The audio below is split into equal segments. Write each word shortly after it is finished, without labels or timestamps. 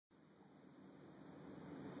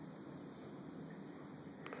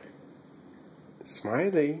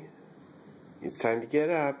Smiley, it's time to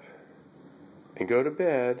get up and go to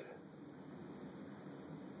bed.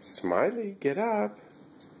 Smiley, get up.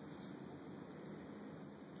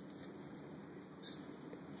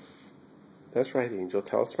 That's right, Angel.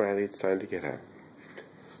 Tell Smiley it's time to get up.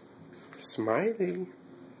 Smiley,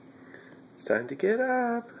 it's time to get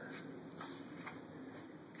up.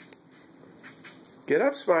 Get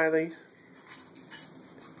up, Smiley.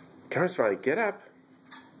 Come on, Smiley, get up.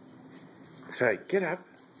 Smiley, get up.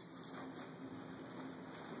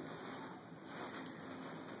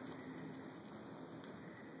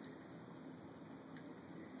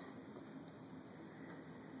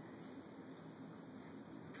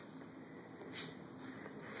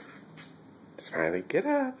 Smiley, get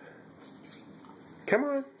up. Come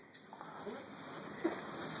on.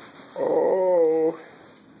 Oh.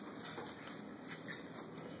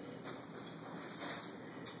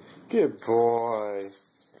 Good boy.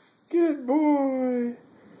 Good boy.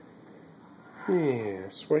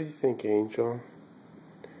 Yes. What do you think, Angel?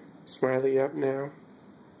 Smiley up now?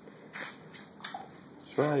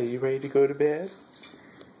 Smiley, you ready to go to bed?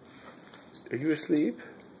 Are you asleep?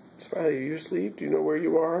 Smiley, are you asleep? Do you know where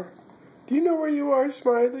you are? Do you know where you are,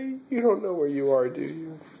 Smiley? You don't know where you are, do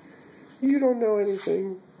you? You don't know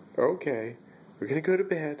anything. Okay. We're going to go to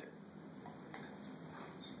bed.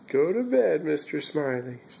 Go to bed, Mr.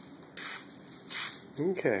 Smiley.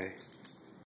 Okay.